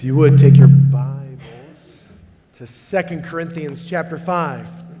If you would, take your Bibles to 2 Corinthians chapter 5.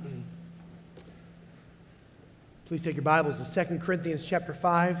 Please take your Bibles to 2 Corinthians chapter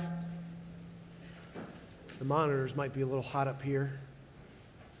 5. The monitors might be a little hot up here.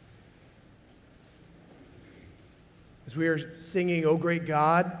 As we are singing, O Great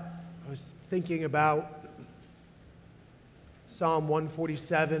God, I was thinking about Psalm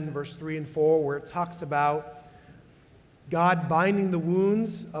 147, verse 3 and 4, where it talks about God binding the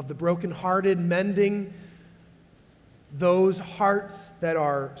wounds of the brokenhearted, mending those hearts that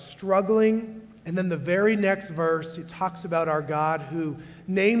are struggling. And then the very next verse, it talks about our God who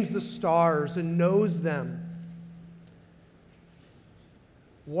names the stars and knows them.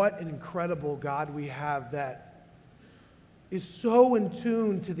 What an incredible God we have that is so in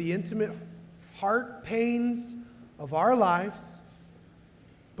tune to the intimate heart pains of our lives,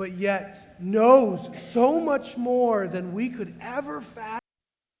 but yet knows so much more than we could ever fathom.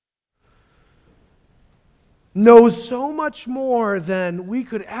 Knows so much more than we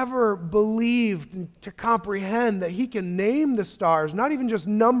could ever believe to comprehend, that He can name the stars, not even just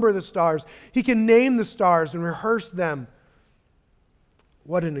number the stars. He can name the stars and rehearse them.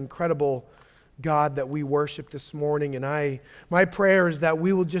 What an incredible God that we worship this morning. And my prayer is that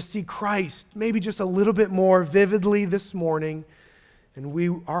we will just see Christ maybe just a little bit more vividly this morning,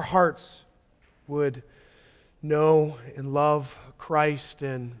 and our hearts would know and love Christ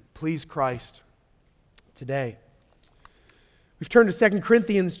and please Christ today. We've turned to 2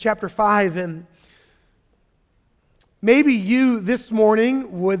 Corinthians chapter 5, and maybe you this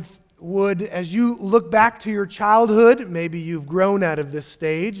morning would, as you look back to your childhood, maybe you've grown out of this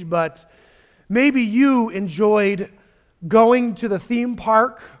stage, but maybe you enjoyed going to the theme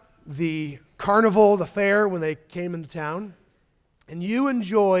park, the carnival, the fair when they came into town, and you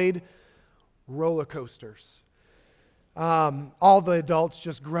enjoyed roller coasters. All the adults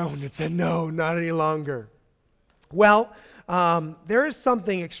just groaned and said, no, not any longer. Well, there is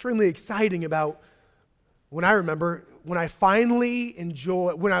something extremely exciting about when I was finally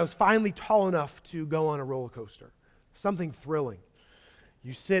tall enough to go on a roller coaster. Something thrilling.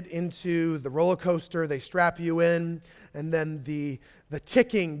 You sit into the roller coaster, they strap you in, and then the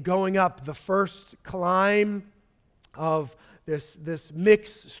ticking going up the first climb of this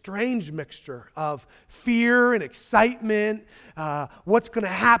strange mixture of fear and excitement. What's going to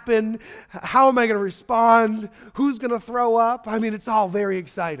happen? How am I going to respond? Who's going to throw up? I mean, it's all very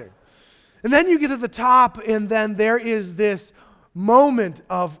exciting. And then you get to the top, and then there is this moment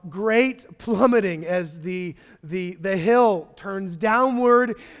of great plummeting as the hill turns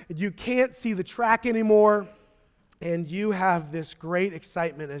downward. You can't see the track anymore. And you have this great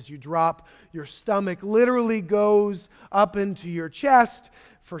excitement as you drop. Your stomach literally goes up into your chest.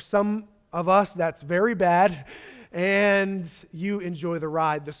 For some of us, that's very bad. And you enjoy the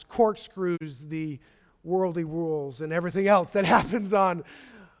ride, the corkscrews, the whirly whirls, and everything else that happens on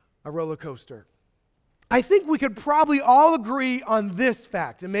a roller coaster. I think we could probably all agree on this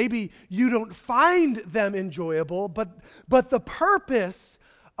fact, and maybe you don't find them enjoyable, but the purpose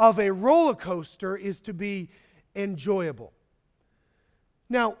of a roller coaster is to be enjoyable.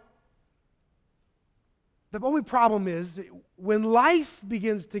 Now, the only problem is when life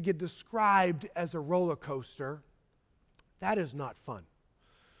begins to get described as a roller coaster, that is not fun.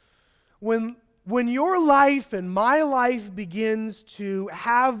 When your life and my life begins to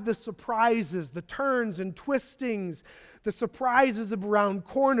have the surprises, the turns and twistings, the surprises around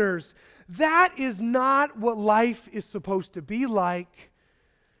corners, that is not what life is supposed to be like,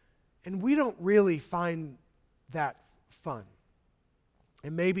 and we don't really find that fun.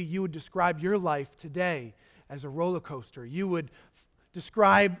 And maybe you would describe your life today as a roller coaster. You would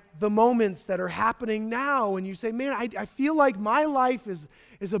describe the moments that are happening now, and you say, man, I feel like my life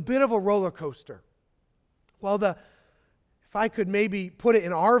is a bit of a roller coaster. Well, if I could maybe put it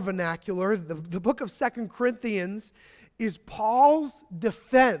in our vernacular, the book of 2 Corinthians is Paul's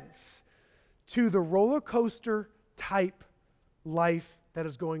defense to the roller coaster type life that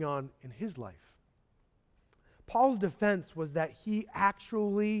is going on in his life. Paul's defense was that he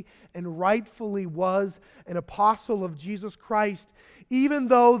actually and rightfully was an apostle of Jesus Christ, even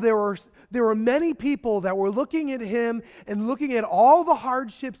though there were many people that were looking at him and looking at all the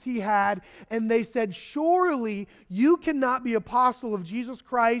hardships he had, and they said, surely you cannot be apostle of Jesus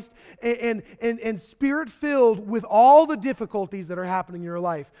Christ and spirit-filled with all the difficulties that are happening in your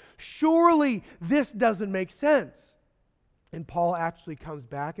life. Surely this doesn't make sense. And Paul actually comes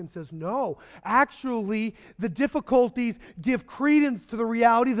back and says, no, actually, the difficulties give credence to the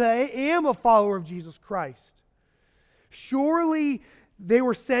reality that I am a follower of Jesus Christ. Surely, they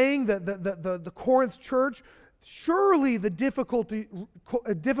were saying that the Corinth church surely the difficulties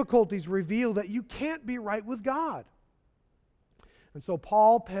reveal that you can't be right with God. And so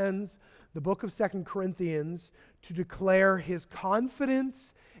Paul pens the book of 2 Corinthians to declare his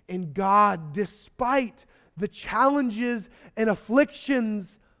confidence in God despite the challenges and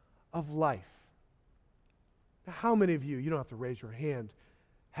afflictions of life. Now, how many of you, you don't have to raise your hand,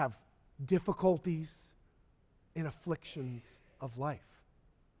 have difficulties and afflictions of life?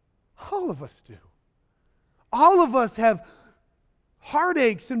 All of us do. All of us have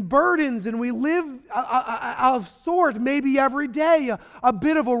heartaches and burdens, and we live of sort maybe every day, a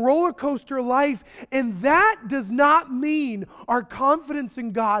bit of a roller coaster life, and that does not mean our confidence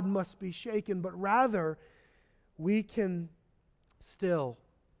in God must be shaken, but rather we can still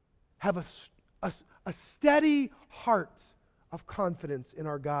have a steady heart of confidence in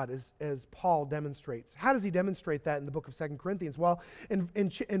our God, as Paul demonstrates. How does he demonstrate that in the book of 2 Corinthians? Well,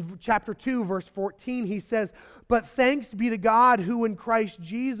 in chapter 2, verse 14, he says, "But thanks be to God who in Christ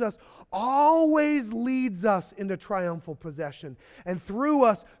Jesus always leads us into triumphal possession, and through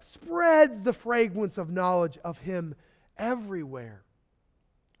us spreads the fragrance of knowledge of Him everywhere."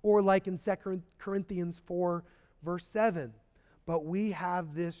 Or like in 2 Corinthians 4, verse 7, "But we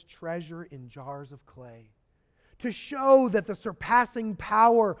have this treasure in jars of clay, to show that the surpassing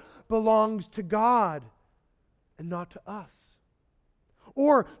power belongs to God and not to us."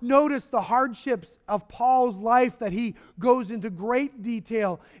 Or notice the hardships of Paul's life that he goes into great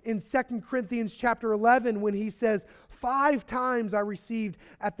detail in 2 Corinthians chapter 11 when he says, 5 times I received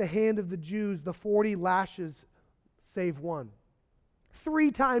at the hand of the Jews the 40 lashes save one. 3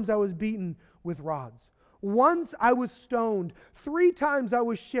 times I was beaten with rods. Once I was stoned. 3 times I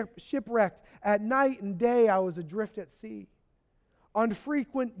was shipwrecked. At night and day I was adrift at sea. On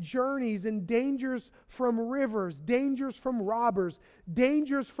frequent journeys and dangers from rivers, dangers from robbers,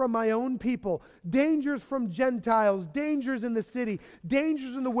 dangers from my own people, dangers from Gentiles, dangers in the city,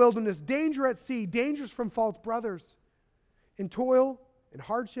 dangers in the wilderness, danger at sea, dangers from false brothers. In toil and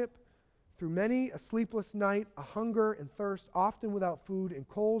hardship, through many a sleepless night, a hunger and thirst, often without food, and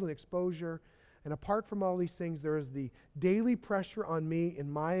cold and exposure. And apart from all these things, there is the daily pressure on me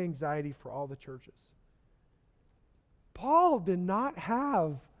and my anxiety for all the churches. Paul did not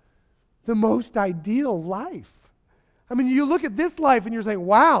have the most ideal life. I mean, you look at this life and you're saying,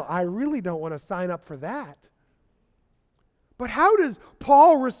 wow, I really don't want to sign up for that. But how does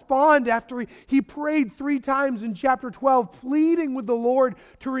Paul respond after he prayed 3 times in chapter 12, pleading with the Lord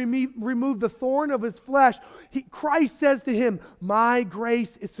to remove the thorn of his flesh? Christ says to him, "My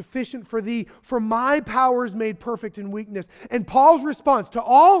grace is sufficient for thee, for my power is made perfect in weakness." And Paul's response to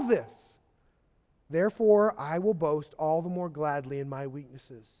all this, "Therefore I will boast all the more gladly in my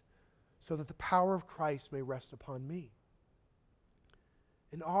weaknesses, so that the power of Christ may rest upon me."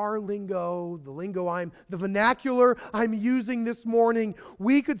 In our lingo, the vernacular I'm using this morning,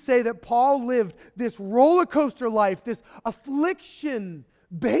 we could say that Paul lived this roller coaster life, this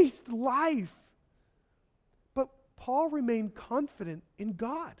affliction-based life. But Paul remained confident in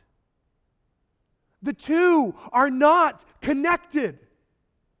God. The two are not connected.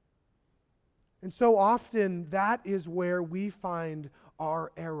 And so often that is where we find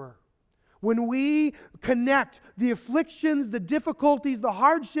our error. When we connect the afflictions, the difficulties, the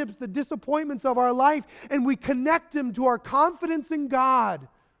hardships, the disappointments of our life, and we connect them to our confidence in God,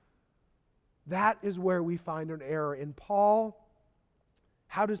 that is where we find an error. In Paul,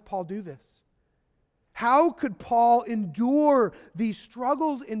 how does Paul do this? How could Paul endure these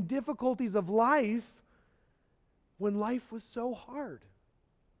struggles and difficulties of life when life was so hard?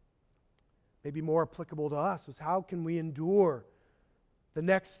 Maybe more applicable to us is how can we endure the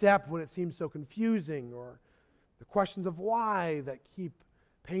next step when it seems so confusing, or the questions of why that keep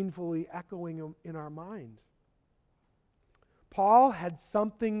painfully echoing in our mind. Paul had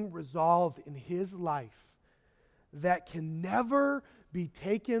something resolved in his life that can never be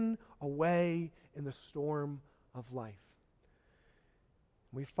taken away in the storm of life.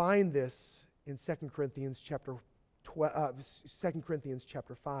 We find this in 2 Corinthians chapter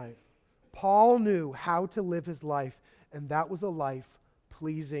 5. Paul knew how to live his life, and that was a life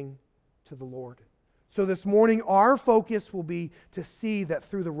pleasing to the Lord. So this morning, our focus will be to see that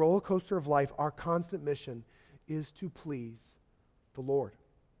through the roller coaster of life, our constant mission is to please the Lord.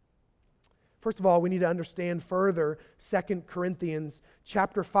 First of all, we need to understand further 2 Corinthians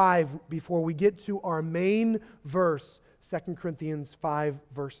chapter 5 before we get to our main verse, 2 Corinthians 5,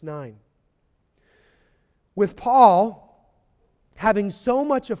 verse 9. With Paul having so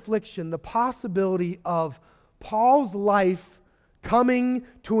much affliction, the possibility of Paul's life coming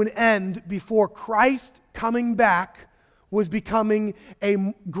to an end before Christ coming back was becoming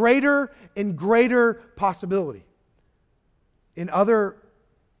a greater and greater possibility. In other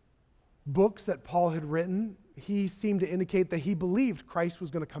books that Paul had written, he seemed to indicate that he believed Christ was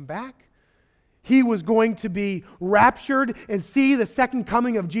going to come back. He was going to be raptured and see the second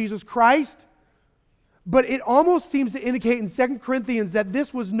coming of Jesus Christ. But it almost seems to indicate in 2 Corinthians that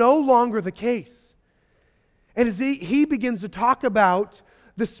this was no longer the case. And as he begins to talk about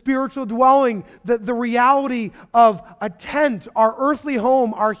the spiritual dwelling, the reality of a tent, our earthly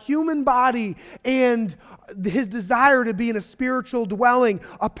home, our human body, and his desire to be in a spiritual dwelling,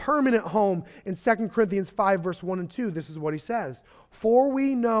 a permanent home. In 2 Corinthians 5, verse 1 and 2, this is what he says. For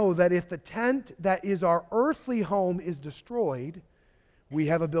we know that if the tent that is our earthly home is destroyed, we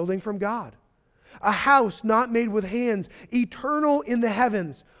have a building from God, a house not made with hands, eternal in the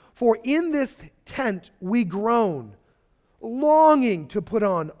heavens. For in this tent we groan, longing to put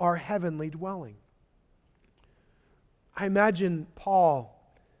on our heavenly dwelling. I imagine Paul,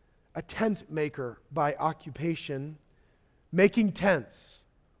 a tent maker by occupation, making tents,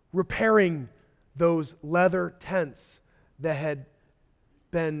 repairing those leather tents that had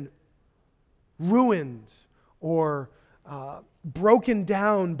been ruined or broken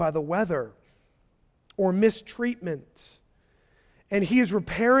down by the weather or mistreatment. And he is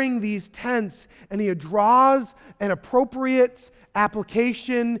repairing these tents, and he draws an appropriate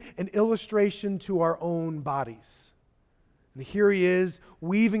application and illustration to our own bodies. And here he is,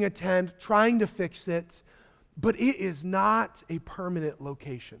 weaving a tent, trying to fix it, but it is not a permanent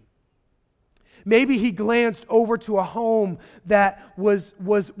location. Maybe he glanced over to a home that was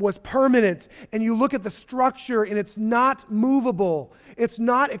permanent, and you look at the structure and it's not movable. It's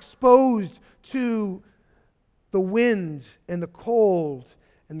not exposed to the wind and the cold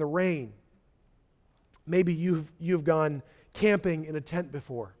and the rain. Maybe you've gone camping in a tent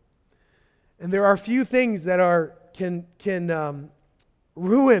before. And there are few things that can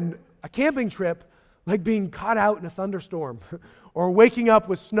ruin a camping trip like being caught out in a thunderstorm or waking up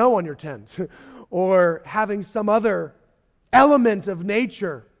with snow on your tent or having some other element of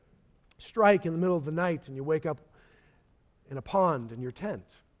nature strike in the middle of the night and you wake up in a pond in your tent.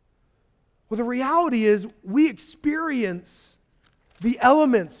 Well, the reality is we experience the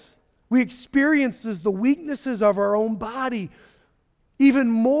elements. We experience the weaknesses of our own body even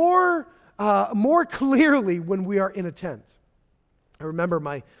more clearly when we are in a tent. I remember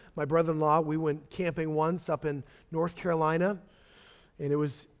my brother-in-law, we went camping once up in North Carolina, and it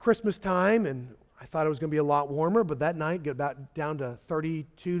was Christmas time, and I thought it was going to be a lot warmer, but that night got about down to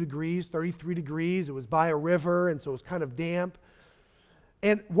 32 degrees, 33 degrees. It was by a river, and so it was kind of damp.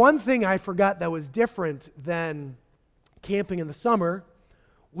 And one thing I forgot that was different than camping in the summer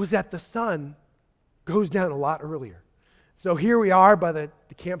was that the sun goes down a lot earlier. So here we are by the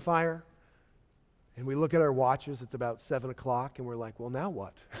campfire, and we look at our watches. It's about 7 o'clock, and we're like, well, now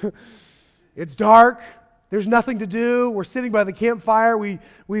what? It's dark. There's nothing to do. We're sitting by the campfire.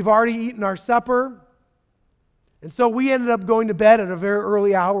 We've already eaten our supper. And so we ended up going to bed at a very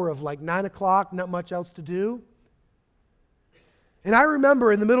early hour of like 9 o'clock, not much else to do. And I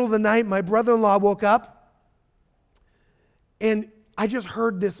remember in the middle of the night, my brother-in-law woke up, and I just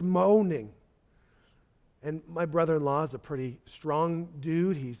heard this moaning. And my brother-in-law is a pretty strong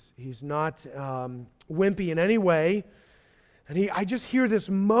dude. He's not wimpy in any way. And I just hear this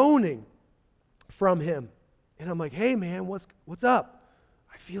moaning from him. And I'm like, hey man, what's up?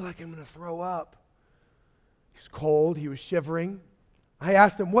 I feel like I'm going to throw up. He's cold. He was shivering. I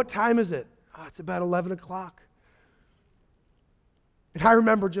asked him, what time is it? Oh, it's about 11 o'clock. And I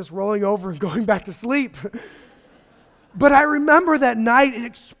remember just rolling over and going back to sleep. But I remember that night it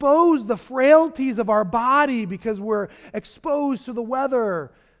exposed the frailties of our body because we're exposed to the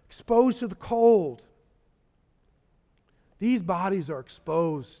weather, exposed to the cold. These bodies are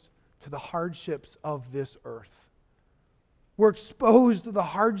exposed to the hardships of this earth. We're exposed to the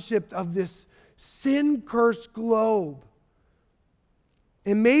hardship of this sin-cursed globe.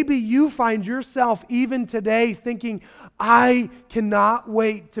 And maybe you find yourself even today thinking, I cannot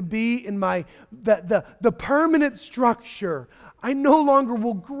wait to be in the permanent structure. I no longer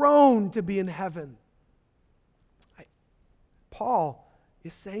will groan to be in heaven. Paul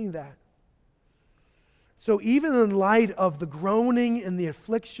is saying that. So even in light of the groaning and the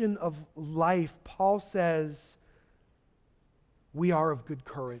affliction of life, Paul says, we are of good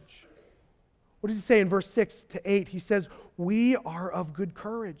courage. What does he say in verse 6 to 8? He says, we are of good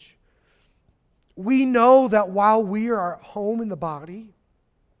courage. We know that while we are at home in the body,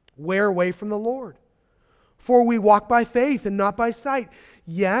 we're away from the Lord. For we walk by faith and not by sight.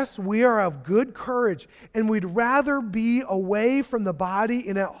 Yes, we are of good courage, and we'd rather be away from the body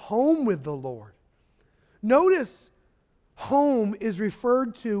and at home with the Lord. Notice, home is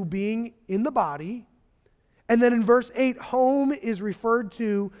referred to being in the body. And then in verse 8, home is referred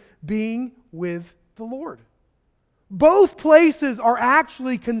to being with the Lord. Both places are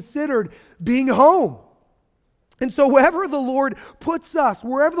actually considered being home. And so wherever the Lord puts us,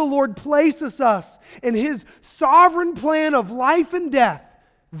 wherever the Lord places us in His sovereign plan of life and death,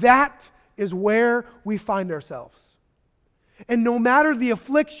 that is where we find ourselves. And no matter the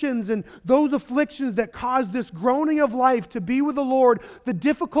afflictions and those afflictions that cause this groaning of life to be with the Lord, the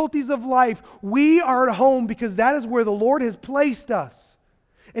difficulties of life, we are at home because that is where the Lord has placed us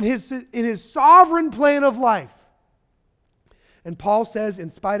in His sovereign plan of life. And Paul says, in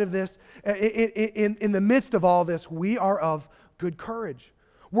spite of this, in the midst of all this, we are of good courage.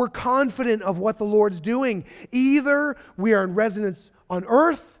 We're confident of what the Lord's doing. Either we are in residence on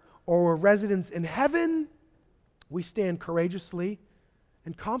earth or we're residents in heaven. We stand courageously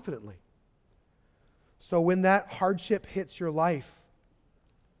and confidently. So when that hardship hits your life,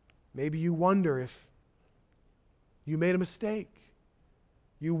 maybe you wonder if you made a mistake.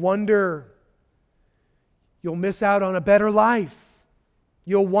 You wonder you'll miss out on a better life.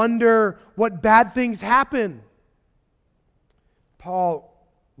 You'll wonder what bad things happen. Paul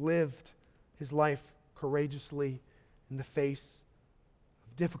lived his life courageously in the face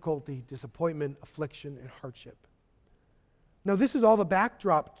of difficulty, disappointment, affliction, and hardship. Now, this is all the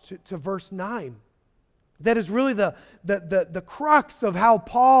backdrop to verse 9. That is really the crux of how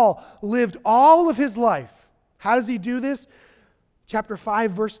Paul lived all of his life. How does he do this? Chapter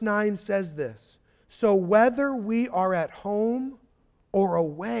 5, verse 9 says this. So whether we are at home or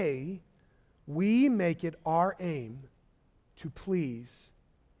away, we make it our aim to please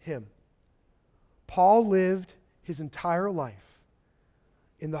Him. Paul lived his entire life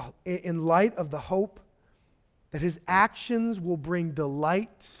in light of the hope that his actions will bring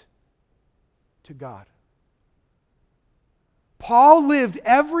delight to God. Paul lived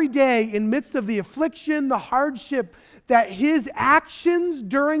every day in midst of the affliction, the hardship, that his actions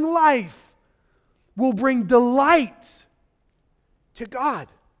during life will bring delight to God.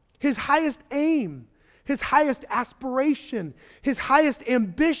 His highest aim, his highest aspiration, his highest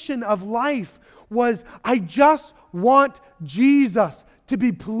ambition of life was, I just want Jesus to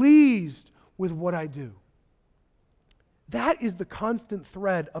be pleased with what I do. That is the constant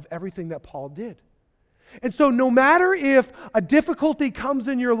thread of everything that Paul did. And so no matter if a difficulty comes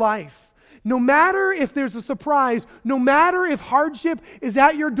in your life, no matter if there's a surprise, no matter if hardship is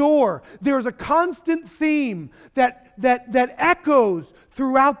at your door, there's a constant theme that echoes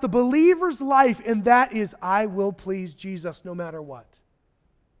throughout the believer's life, and that is, I will please Jesus no matter what.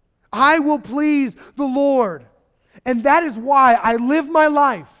 I will please the Lord. And that is why I live my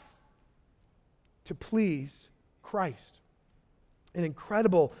life to please Christ. An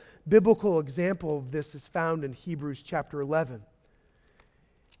incredible biblical example of this is found in Hebrews chapter 11.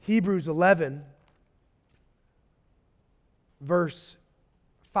 Hebrews 11, verse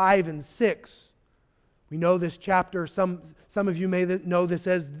 5 and 6. We know this chapter. Some of you may know this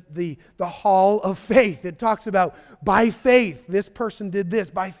as the hall of faith. It talks about by faith this person did this.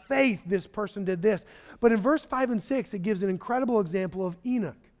 By faith this person did this. But in verse 5 and 6 it gives an incredible example of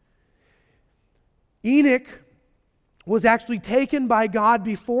Enoch. Enoch was actually taken by God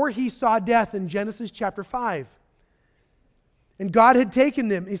before he saw death in Genesis chapter 5. And God had taken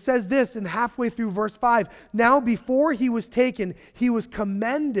him. He says this in halfway through verse 5. Now before he was taken, he was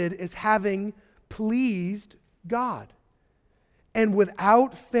commended as having pleased God. And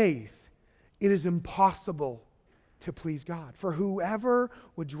without faith, it is impossible to please God. For whoever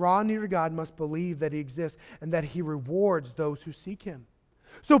would draw near to God must believe that He exists and that He rewards those who seek Him.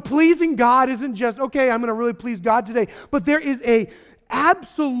 So pleasing God isn't just, okay, I'm going to really please God today, but there is a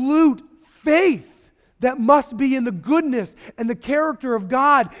absolute faith that must be in the goodness and the character of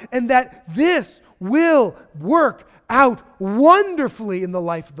God, and that this will work out wonderfully in the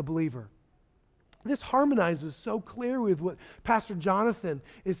life of the believer. This harmonizes so clearly with what Pastor Jonathan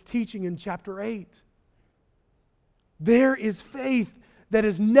is teaching in chapter 8. There is faith that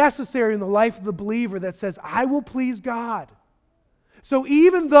is necessary in the life of the believer that says, I will please God. So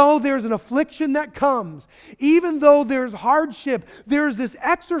even though there's an affliction that comes, even though there's hardship, there's this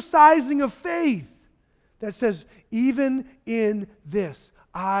exercising of faith that says, even in this,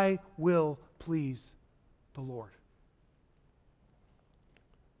 I will please the Lord.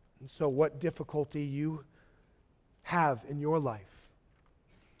 And so what difficulty you have in your life,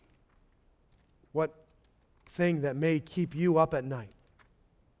 what thing that may keep you up at night,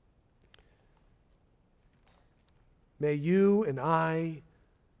 may you and I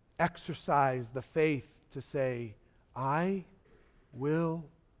exercise the faith to say, I will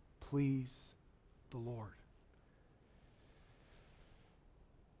please the Lord.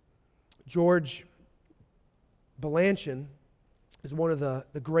 George Balanchine is one of the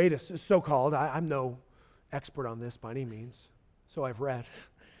greatest, so-called, I'm no expert on this by any means, so I've read.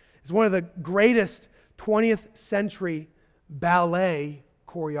 He's one of the greatest 20th century ballet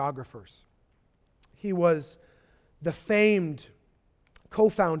choreographers. He was the famed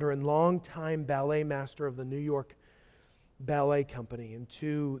co-founder and longtime ballet master of the New York Ballet Company. And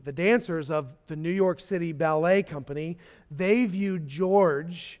to the dancers of the New York City Ballet Company, they viewed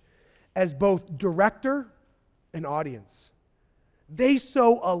George as both director and audience. They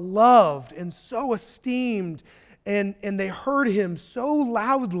so loved and so esteemed and they heard him so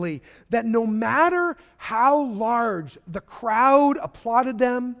loudly that no matter how large the crowd applauded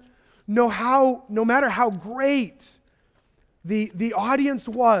them, no matter how great the audience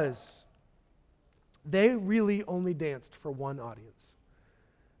was, they really only danced for one audience,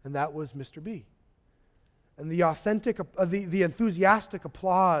 and that was Mr. B. And the enthusiastic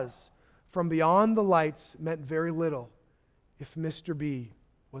applause from beyond the lights meant very little if Mr. B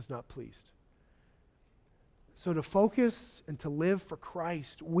was not pleased. So to focus and to live for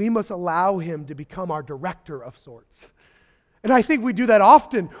Christ, we must allow Him to become our director of sorts. And I think we do that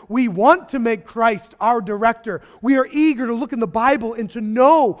often. We want to make Christ our director. We are eager to look in the Bible and to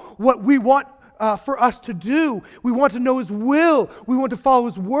know what we want for us to do. We want to know His will. We want to follow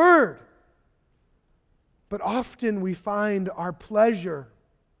His word. But often we find our pleasure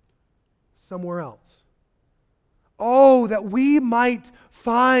somewhere else. Oh, that we might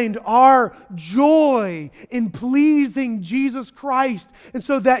find our joy in pleasing Jesus Christ, and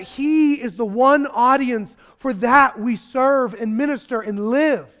so that He is the one audience for that we serve and minister and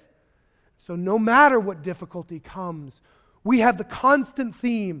live. So no matter what difficulty comes, we have the constant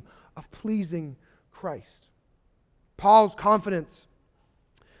theme of pleasing Christ. Paul's confidence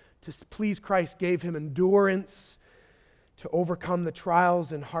to please Christ gave him endurance to overcome the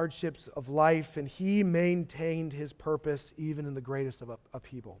trials and hardships of life, and he maintained his purpose even in the greatest of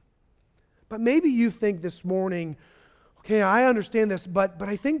upheaval. But maybe you think this morning, okay, I understand this, but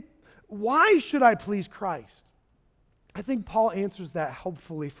I think, why should I please Christ? I think Paul answers that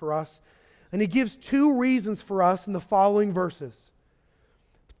helpfully for us, and he gives two reasons for us in the following verses.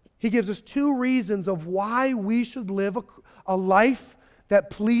 He gives us two reasons of why we should live a life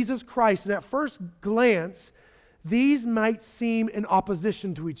that pleases Christ. And at first glance, these might seem in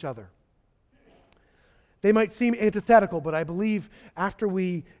opposition to each other. They might seem antithetical, but I believe after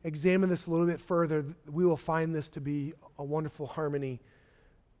we examine this a little bit further, we will find this to be a wonderful harmony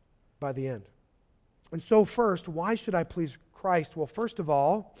by the end. And so first, why should I please Christ? Well, first of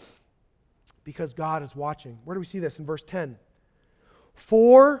all, because God is watching. Where do we see this? In verse 10.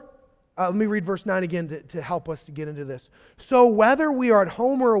 Let me read verse 9 again to help us to get into this. So whether we are at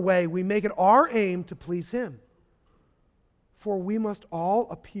home or away, we make it our aim to please Him. For we must all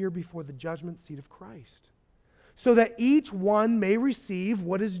appear before the judgment seat of Christ, so that each one may receive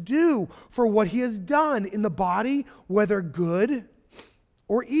what is due for what he has done in the body, whether good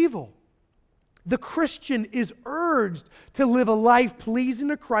or evil. The Christian is urged to live a life pleasing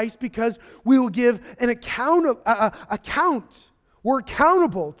to Christ because we will give an account. We're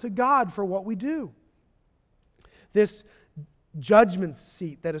accountable to God for what we do. This judgment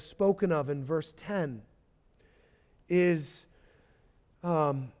seat that is spoken of in verse 10 is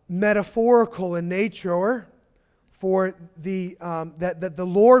metaphorical in nature for that the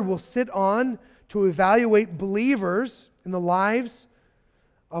Lord will sit on to evaluate believers in the lives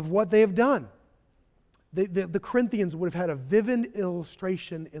of what they have done. The Corinthians would have had a vivid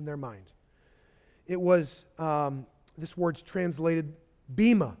illustration in their mind. It was, this word's translated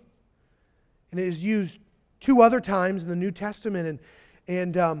bema, and it is used two other times in the New Testament,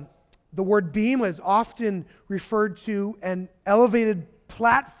 and the word bema is often referred to an elevated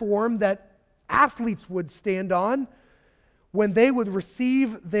platform that athletes would stand on when they would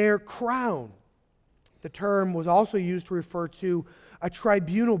receive their crown. The term was also used to refer to a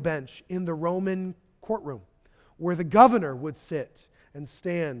tribunal bench in the Roman courtroom where the governor would sit and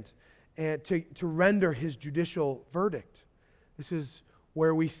stand and to render his judicial verdict. This is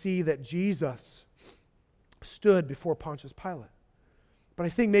where we see that Jesus stood before Pontius Pilate. But I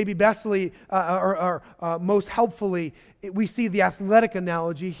think maybe bestly, most helpfully, we see the athletic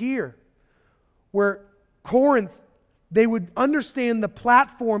analogy here, where Corinth, they would understand the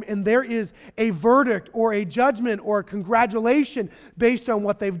platform and there is a verdict or a judgment or a congratulation based on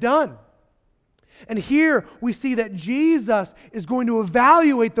what they've done. And here we see that Jesus is going to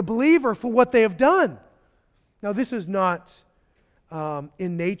evaluate the believer for what they have done. Now, this is not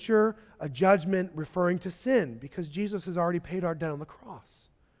in nature a judgment referring to sin, because Jesus has already paid our debt on the cross.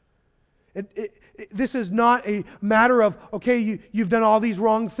 This is not a matter of, okay, you've done all these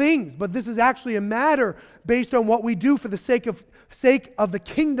wrong things, but this is actually a matter based on what we do for the sake of the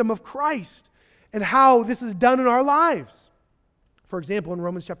kingdom of Christ and how this is done in our lives. For example, in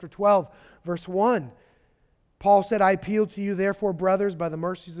Romans chapter 12, verse 1, Paul said, I appeal to you, therefore, brothers, by the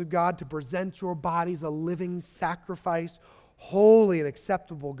mercies of God, to present your bodies a living sacrifice, holy and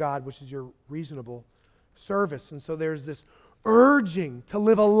acceptable God, which is your reasonable service. And so there's this urging to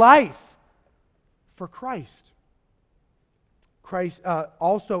live a life for Christ. Christ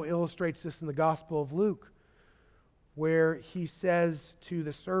also illustrates this in the Gospel of Luke, where he says to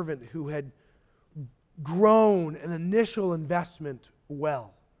the servant who had grown an initial investment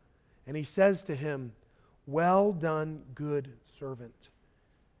well, and he says to him, well done, good servant.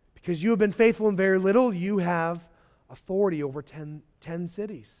 Because you have been faithful in very little, you have authority over 10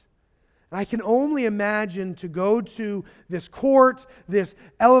 cities. And I can only imagine to go to this court, this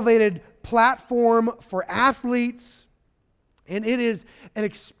elevated platform for athletes, and it is an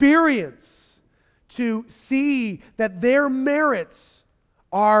experience to see that their merits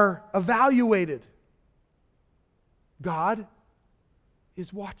are evaluated. God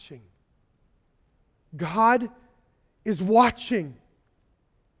is watching. God is watching.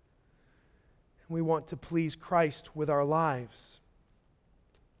 We want to please Christ with our lives.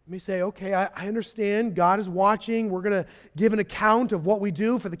 Let me say, okay, I understand God is watching. We're going to give an account of what we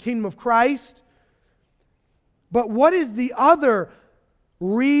do for the kingdom of Christ. But what is the other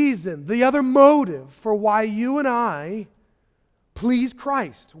reason, the other motive for why you and I please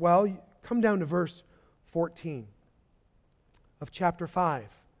Christ? Well, come down to verse 14 of chapter 5.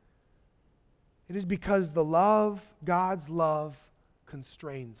 It is because God's love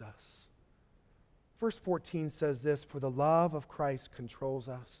constrains us. Verse 14 says this, for the love of Christ controls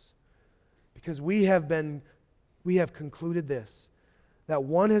us, because we have concluded this, that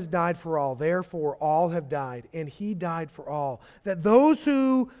one has died for all, therefore all have died, and he died for all, that those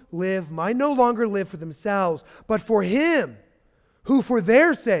who live might no longer live for themselves, but for him who for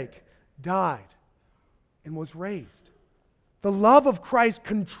their sake died and was raised. The love of Christ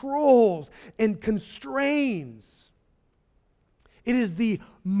controls and constrains. It is the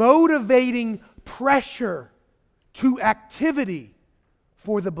motivating pressure to activity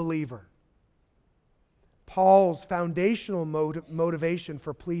for the believer. Paul's foundational motivation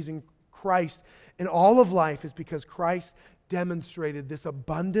for pleasing Christ in all of life is because Christ demonstrated this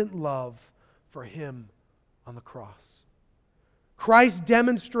abundant love for him on the cross. Christ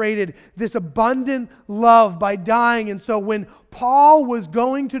demonstrated this abundant love by dying. And so when Paul was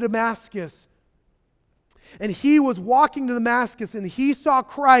going to Damascus, and he was walking to Damascus and he saw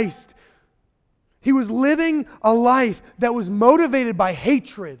Christ, he was living a life that was motivated by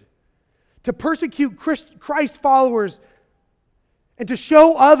hatred to persecute Christ followers and to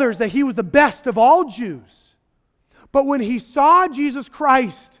show others that he was the best of all Jews. But when he saw Jesus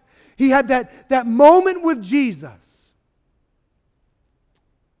Christ, he had that moment with Jesus.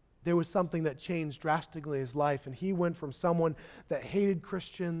 There was something that changed drastically in his life, and he went from someone that hated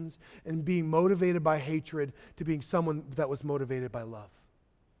Christians and being motivated by hatred to being someone that was motivated by love.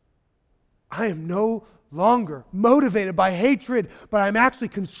 I am no longer motivated by hatred, but I'm actually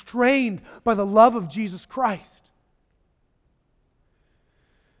constrained by the love of Jesus Christ.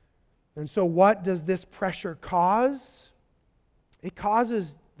 And so what does this pressure cause? It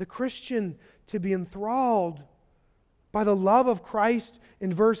causes the Christian to be enthralled by the love of Christ.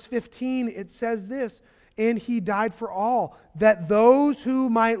 In verse 15, it says this, and he died for all, that those who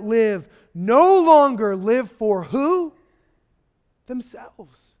might live no longer live for who?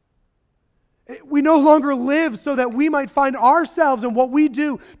 Themselves. We no longer live so that we might find ourselves and what we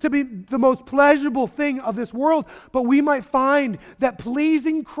do to be the most pleasurable thing of this world, but we might find that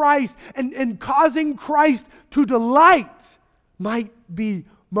pleasing Christ and causing Christ to delight might be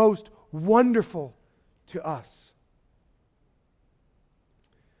most wonderful to us.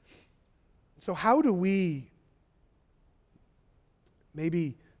 So how do we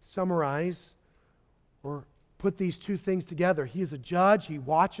maybe summarize or put these two things together? He is a judge, he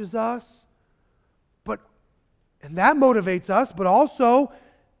watches us, and that motivates us, but also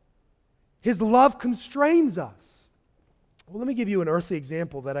his love constrains us. Well, let me give you an earthly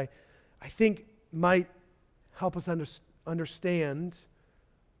example that I think might help us understand.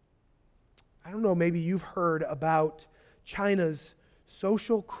 I don't know, maybe you've heard about China's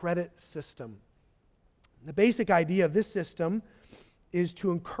social credit system. The basic idea of this system is to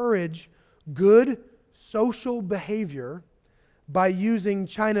encourage good social behavior by using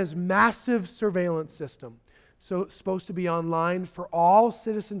China's massive surveillance system. So it's supposed to be online for all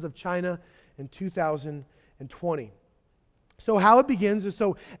citizens of China in 2020. So how it begins is,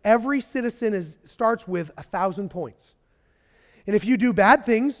 so every citizen starts with 1,000 points. And if you do bad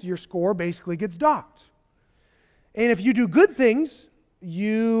things, your score basically gets docked. And if you do good things,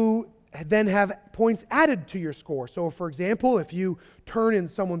 you then have points added to your score. So for example, if you turn in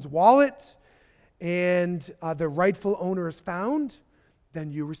someone's wallet and the rightful owner is found,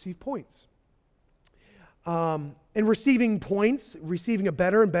 then you receive points. And receiving points, receiving a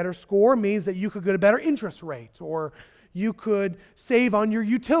better and better score means that you could get a better interest rate, or you could save on your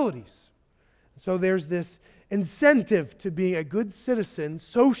utilities. So there's this incentive to being a good citizen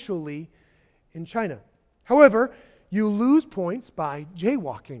socially in China. However, you lose points by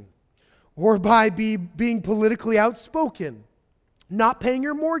jaywalking, or by being politically outspoken, not paying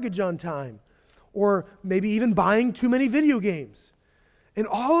your mortgage on time, or maybe even buying too many video games. And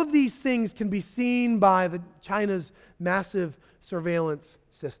all of these things can be seen by China's massive surveillance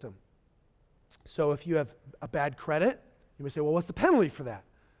system. So if you have a bad credit, you may say, well, what's the penalty for that?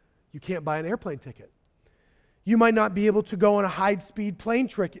 You can't buy an airplane ticket. You might not be able to go on a high-speed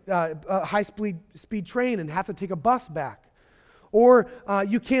speed train and have to take a bus back. Or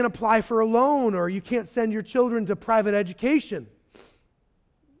you can't apply for a loan, or you can't send your children to private education.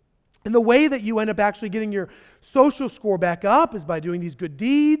 And the way that you end up actually getting your social score back up is by doing these good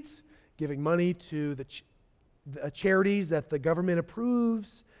deeds, giving money to the charities that the government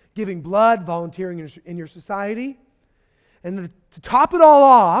approves, giving blood, volunteering in your society. And to top it all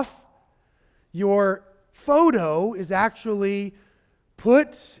off, your photo is actually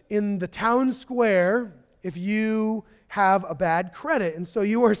put in the town square if you have a bad credit. And so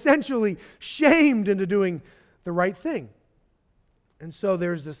you are essentially shamed into doing the right thing. And so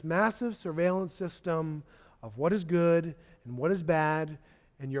there's this massive surveillance system of what is good and what is bad,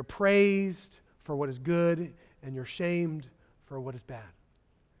 and you're praised for what is good and you're shamed for what is bad.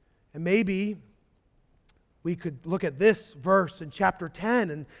 And maybe we could look at this verse in chapter 10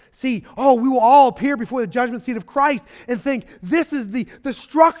 and see, we will all appear before the judgment seat of Christ, and think, this is the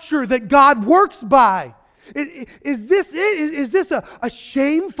structure that God works by. Is this it? Is this a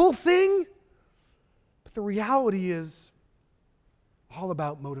shameful thing? But the reality is all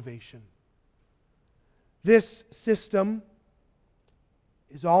about motivation. This system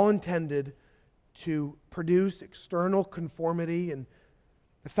is all intended to produce external conformity, and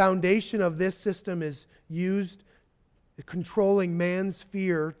the foundation of this system is used controlling man's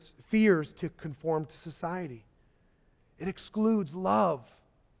fears to conform to society. It excludes love,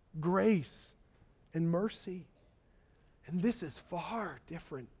 grace, and mercy. And this is far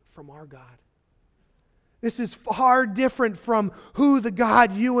different from our God. This is far different from who the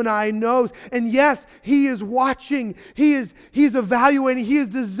God you and I knows. And yes, He is watching. He is evaluating. He is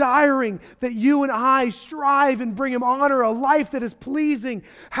desiring that you and I strive and bring Him honor, a life that is pleasing.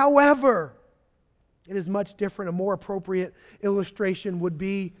 However, it is much different. A more appropriate illustration would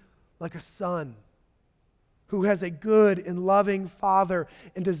be like a son who has a good and loving father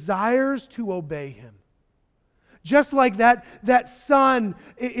and desires to obey him. Just like that son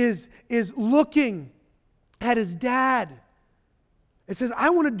is looking at his dad. It says, I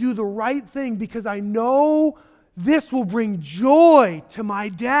want to do the right thing because I know this will bring joy to my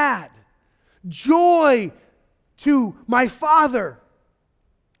dad, joy to my father.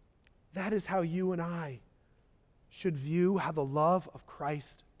 That is how you and I should view how the love of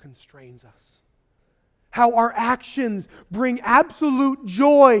Christ constrains us. How our actions bring absolute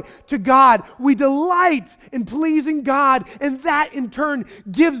joy to God. We delight in pleasing God, and that in turn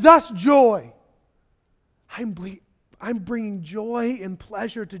gives us joy. I'm bringing joy and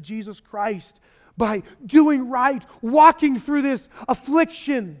pleasure to Jesus Christ by doing right, walking through this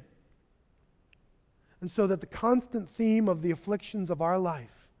affliction. And so that the constant theme of the afflictions of our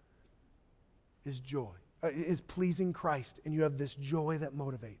life is joy, is pleasing Christ, and you have this joy that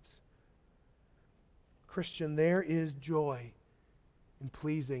motivates. Christian, there is joy in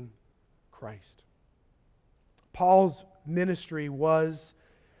pleasing Christ. Paul's ministry was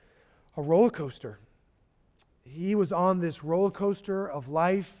a roller coaster. He was on this roller coaster of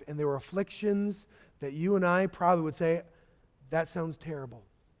life, and there were afflictions that you and I probably would say, that sounds terrible.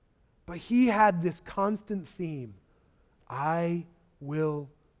 But he had this constant theme, I will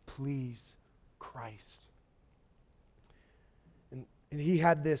please Christ. And he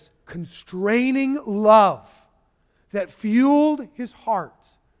had this constraining love that fueled his heart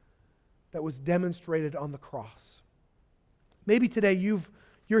that was demonstrated on the cross. Maybe today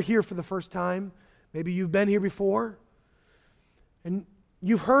you're here for the first time. Maybe you've been here before. And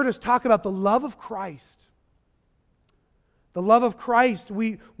you've heard us talk about the love of Christ. The love of Christ,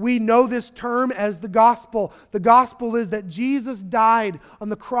 we know this term as the gospel. The gospel is that Jesus died on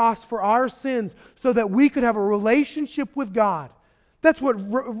the cross for our sins so that we could have a relationship with God. That's what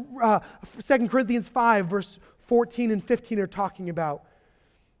 2 Corinthians 5, verse 14 and 15 are talking about.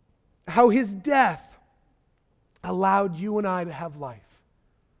 How His death allowed you and I to have life.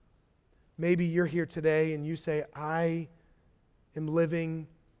 Maybe you're here today and you say, I am living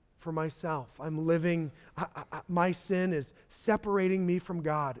for myself. I'm living, my sin is separating me from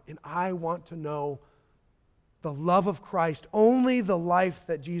God, and I want to know the love of Christ, only the life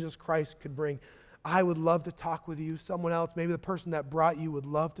that Jesus Christ could bring. I would love to talk with you. Someone else, maybe the person that brought you, would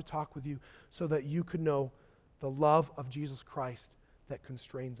love to talk with you so that you could know the love of Jesus Christ that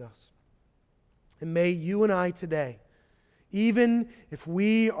constrains us. And may you and I today, even if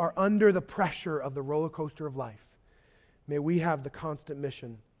we are under the pressure of the roller coaster of life, may we have the constant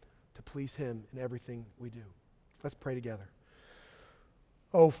mission to please Him in everything we do. Let's pray together.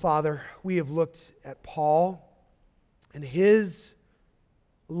 Oh, Father, we have looked at Paul, and his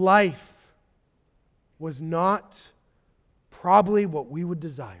life was not probably what we would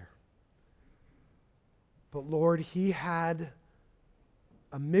desire. But Lord, he had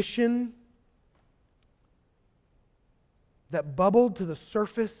a mission that bubbled to the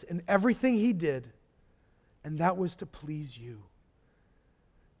surface in everything he did, and that was to please you.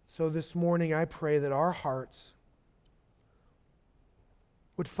 So this morning I pray that our hearts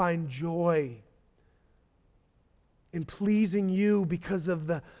would find joy in pleasing you because of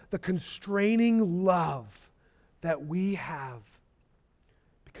the constraining love that we have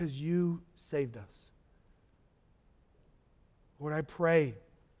because you saved us. Lord, I pray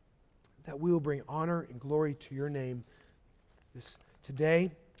that we will bring honor and glory to your name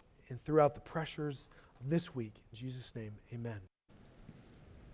today and throughout the pressures of this week. In Jesus' name, amen.